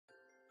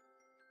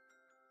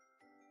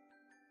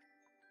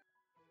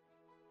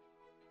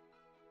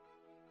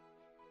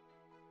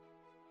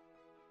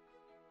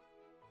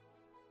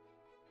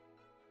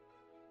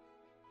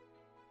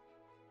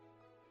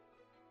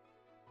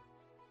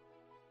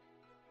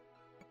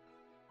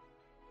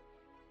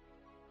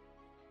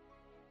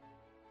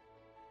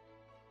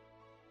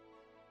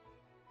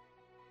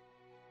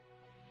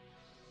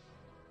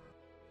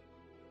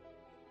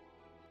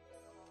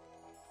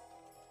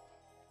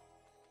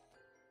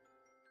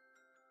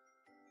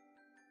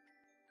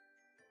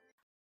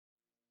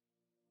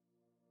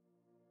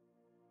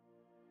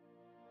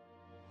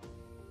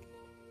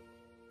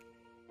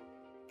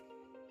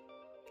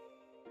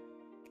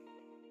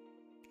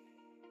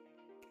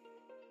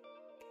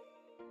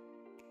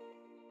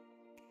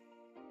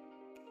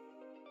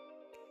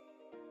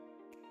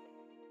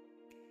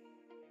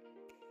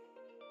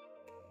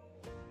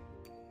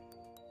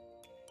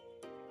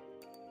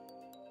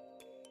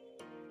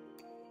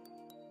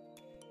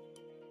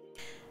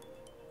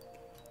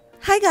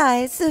Hi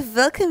guys,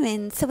 welcome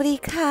in.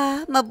 Sawadee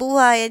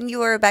mabuhay, and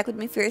you are back with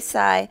me for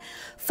Sai.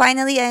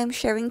 Finally, I am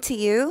sharing to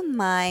you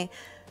my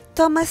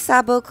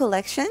ThomasSabo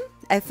collection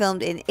I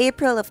filmed in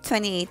April of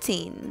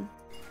 2018.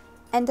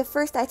 And the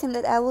first item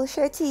that I will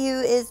share to you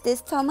is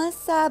this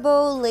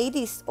ThomasSabo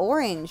Ladies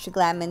Orange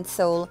Glam and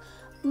Soul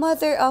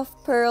Mother of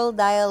Pearl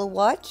Dial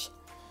Watch.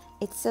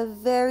 It's a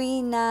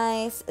very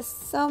nice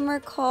summer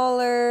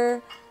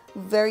color,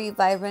 very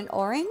vibrant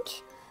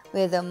orange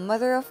with a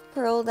mother of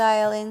pearl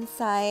dial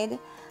inside.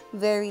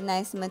 Very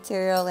nice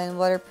material and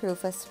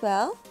waterproof as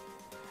well.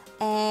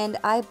 And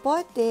I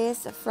bought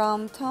this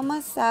from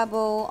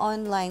ThomasSabo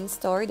online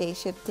store. They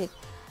shipped it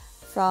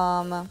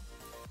from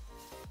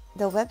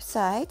the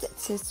website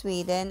to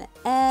Sweden.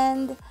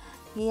 And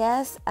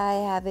yes, I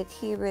have it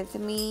here with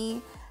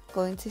me.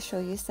 Going to show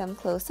you some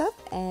close-up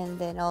and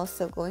then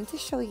also going to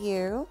show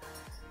you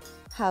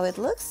how it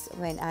looks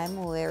when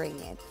I'm wearing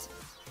it.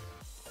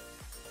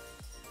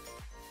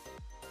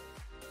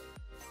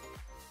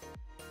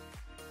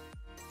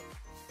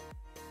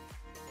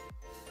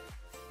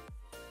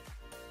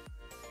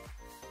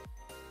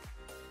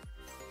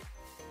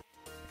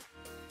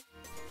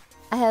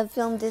 I have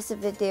filmed this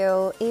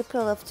video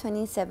April of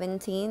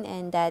 2017,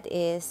 and that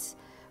is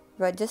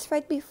just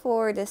right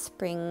before the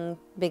spring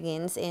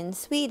begins in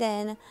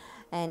Sweden.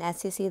 And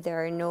as you see,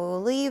 there are no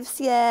leaves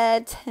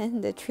yet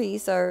and the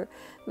trees are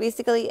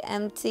basically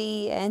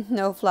empty and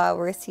no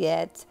flowers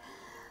yet.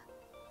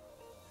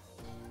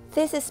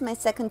 This is my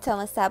second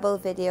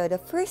ThomasSabo video. The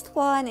first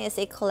one is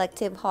a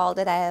collective haul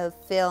that I have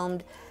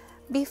filmed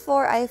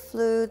before I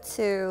flew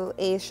to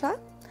Asia,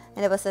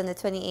 and it was on the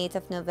 28th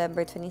of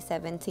November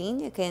 2017.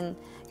 You can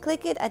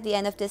click it at the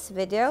end of this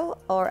video,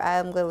 or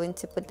I'm going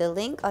to put the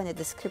link on the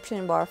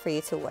description bar for you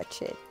to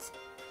watch it.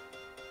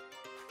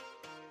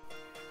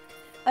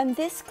 On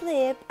this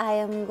clip, I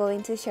am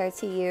going to share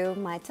to you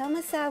my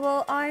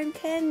ThomasSabo arm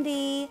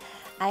candy.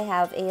 I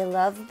have a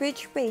Love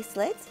Bridge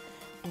bracelet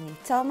and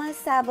a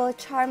ThomasSabo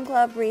Charm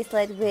Club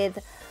bracelet with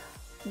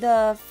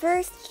the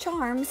first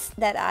charms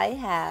that I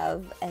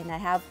have. And I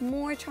have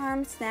more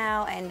charms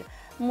now and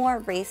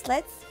more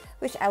bracelets,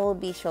 which I will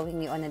be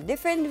showing you on a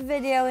different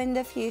video in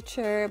the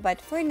future.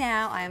 But for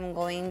now, I'm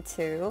going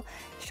to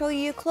show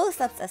you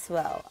close-ups as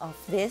well of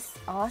these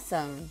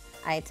awesome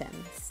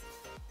items.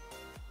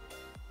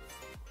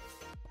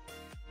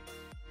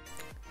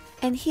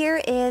 And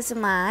here is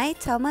my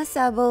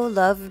ThomasSabo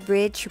Love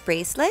Bridge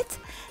bracelet.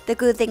 The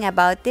good thing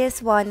about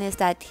this one is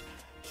that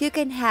you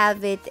can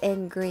have it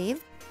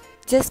engraved.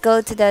 Just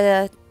go to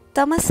the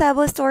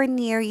ThomasSabo store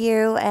near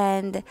you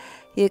and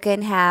you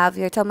can have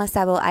your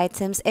ThomasSabo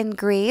items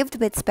engraved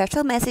with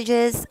special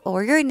messages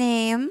or your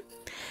name.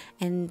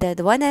 And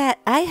the one that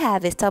I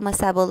have is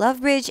ThomasSabo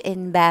Love Bridge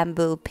in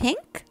bamboo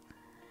pink.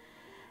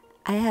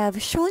 I have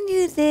shown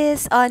you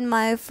this on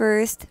my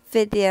first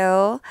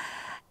video.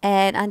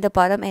 And on the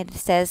bottom it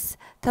says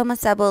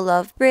ThomasSabo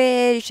Love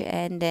Bridge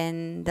and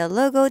then the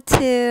logo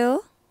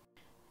too.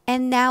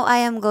 And now I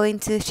am going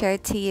to share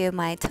to you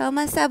my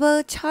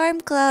ThomasSabo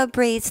Charm Club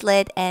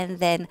bracelet and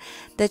then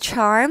the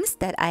charms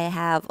that I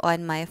have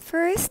on my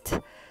first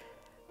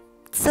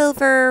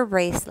silver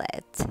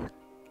bracelet.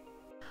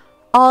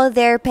 All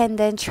their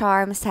pendant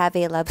charms have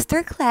a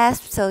lobster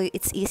clasp, so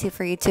it's easy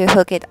for you to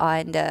hook it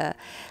on the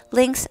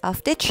links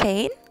of the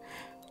chain.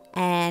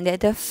 And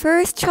the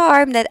first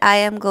charm that I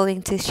am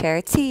going to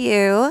share to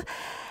you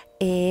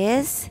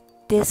is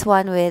this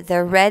one with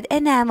the red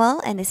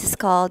enamel, and this is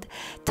called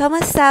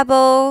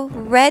ThomasSabo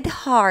Red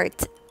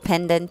Heart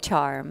Pendant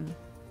Charm.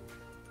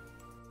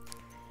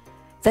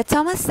 The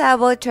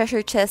ThomasSabo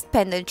Treasure Chest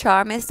Pendant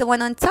Charm is the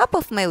one on top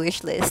of my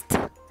wish list.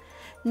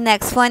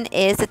 Next one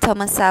is the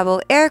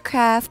ThomasSabo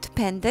Aircraft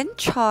Pendant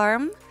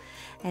Charm,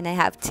 and I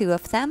have two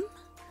of them.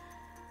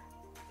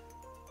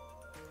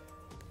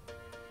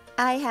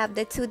 I have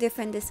the two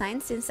different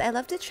designs since I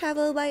love to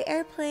travel by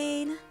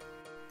airplane.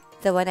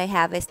 The one I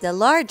have is the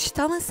large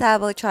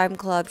ThomasSabo Charm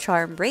Club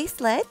Charm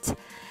Bracelet.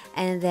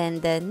 And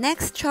then the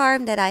next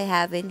charm that I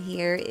have in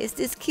here is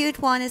this cute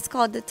one. It's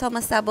called the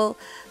ThomasSabo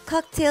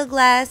Cocktail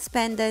Glass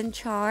Pendant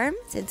Charm.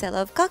 Since I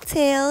love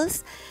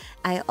cocktails,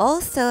 I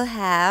also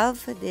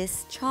have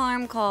this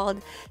charm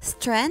called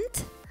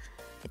Strength.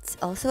 It's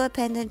also a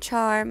pendant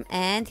charm.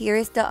 And here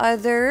is the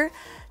other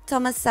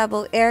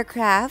ThomasSabo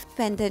Aircraft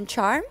Pendant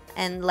Charm.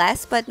 And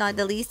last but not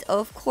the least,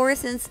 of course,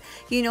 since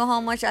you know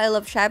how much I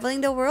love traveling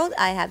the world,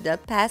 I have the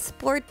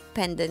Passport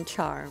Pendant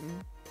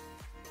Charm.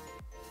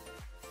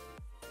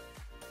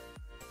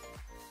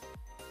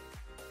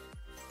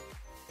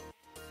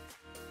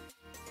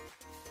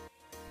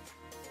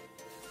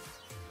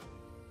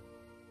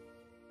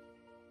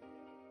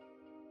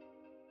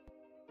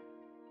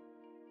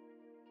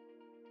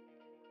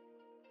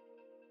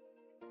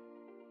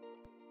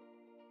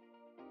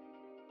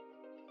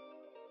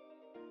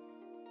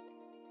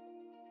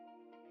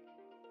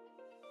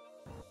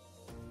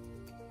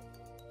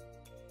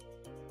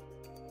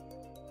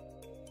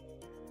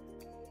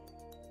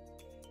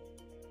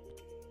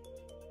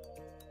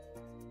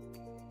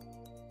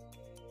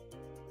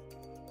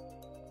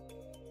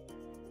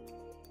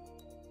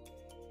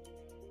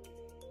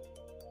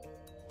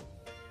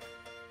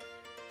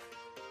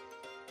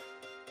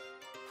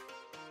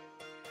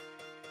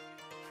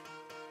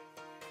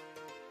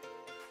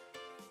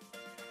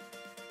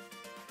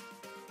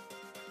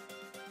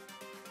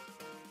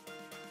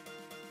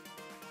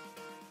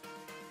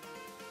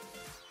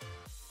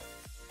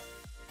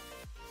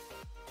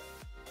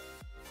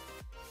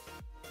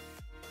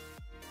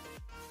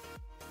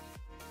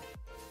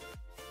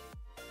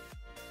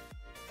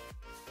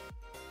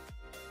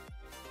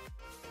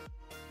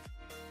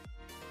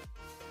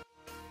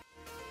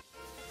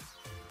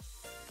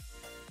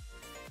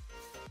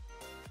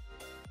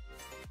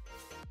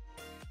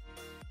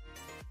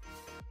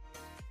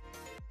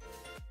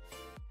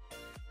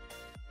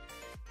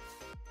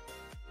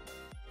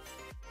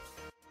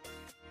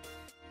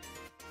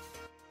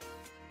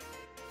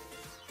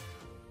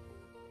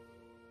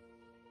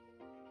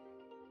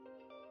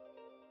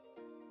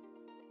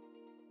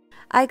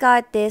 I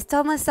got this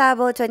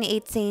ThomasSabo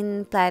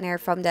 2018 planner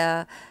from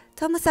the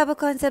ThomasSabo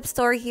concept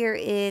store here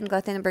in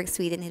Gothenburg,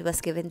 Sweden. It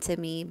was given to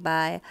me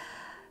by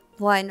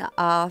one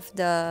of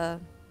the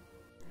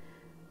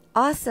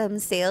awesome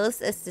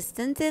sales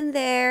assistant in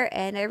there,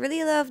 and I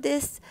really love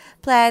this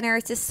planner.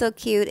 It's just so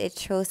cute. It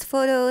shows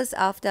photos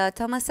of the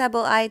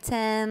ThomasSabo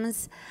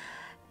items,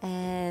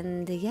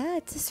 and yeah,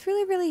 it's just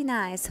really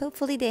nice.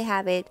 Hopefully they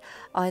have it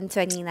on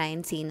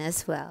 2019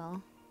 as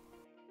well.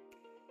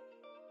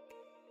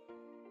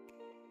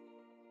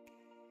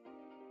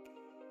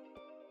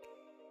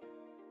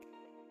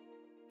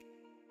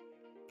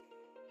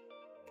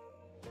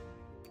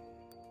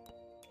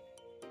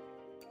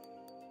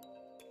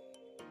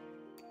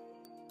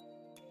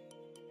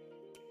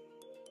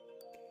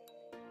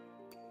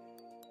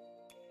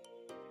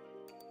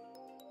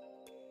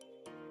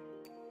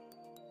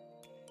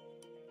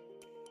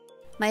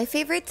 My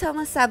favorite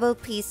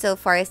ThomasSabo piece so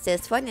far is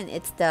this one, and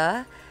it's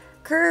the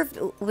curved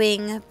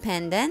wing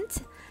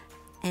pendant.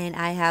 And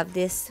I have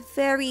this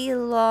very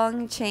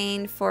long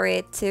chain for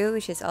it too,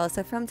 which is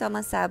also from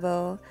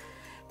ThomasSabo.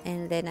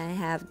 And then I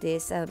have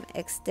this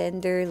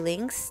extender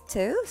links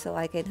too, so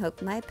I can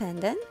hook my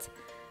pendant.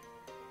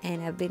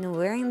 And I've been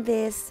wearing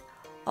this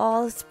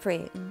all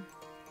spring.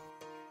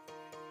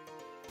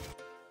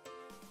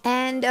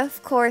 And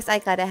of course, I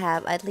gotta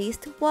have at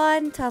least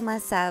one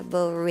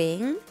ThomasSabo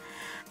ring.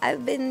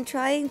 I've been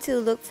trying to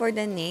look for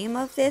the name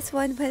of this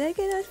one, but I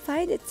cannot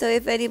find it. So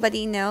if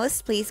anybody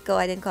knows, please go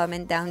ahead and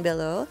comment down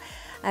below.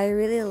 I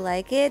really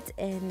like it,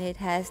 and it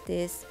has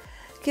this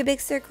cubic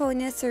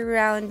zirconia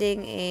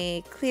surrounding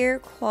a clear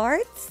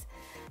quartz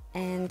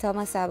and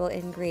ThomasSabo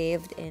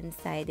engraved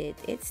inside it.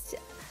 It's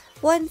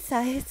one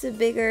size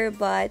bigger,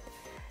 but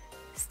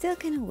still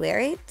can wear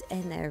it,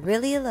 and I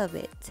really love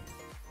it.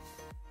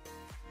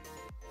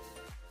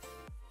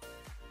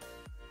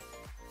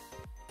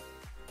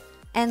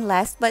 And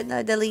last but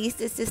not the least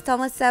is this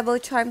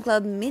ThomasSabo Charm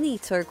Club Mini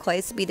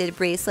Turquoise Beaded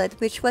Bracelet,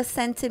 which was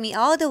sent to me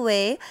all the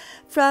way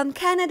from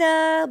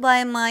Canada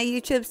by my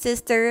YouTube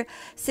sister,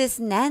 Sis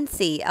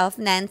Nancy of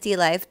Nancy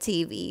Life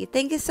TV.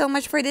 Thank you so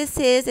much for this,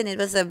 sis, and it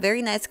was a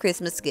very nice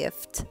Christmas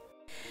gift.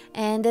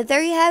 And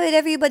there you have it,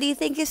 everybody.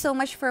 Thank you so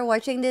much for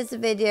watching this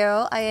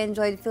video. I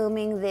enjoyed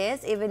filming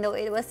this, even though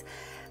it was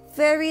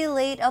very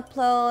late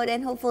upload,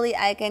 and hopefully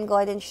I can go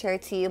ahead and share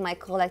to you my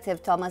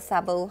collective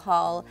ThomasSabo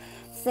haul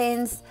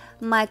since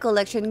my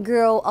collection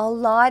grew a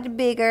lot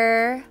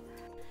bigger.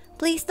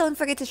 Please don't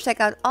forget to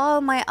check out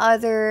all my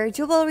other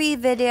jewelry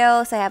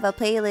videos. I have a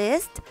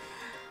playlist,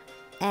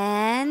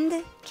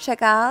 and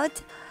check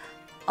out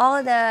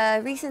all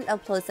the recent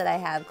uploads that I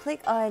have.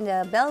 Click on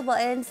the bell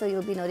button so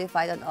you'll be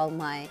notified on all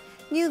my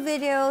new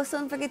videos.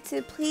 Don't forget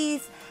to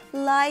please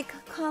like,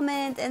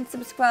 comment, and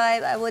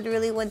subscribe. I would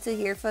really want to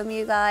hear from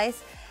you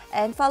guys.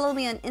 And follow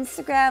me on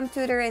Instagram,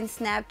 Twitter, and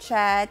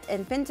Snapchat,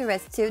 and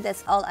Pinterest too.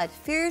 That's all at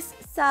Fierce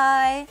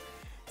Sai.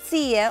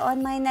 See ya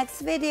on my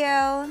next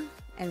video.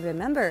 And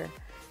remember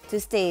to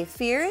stay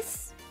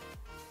fierce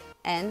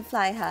and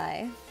fly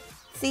high.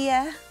 See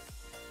ya!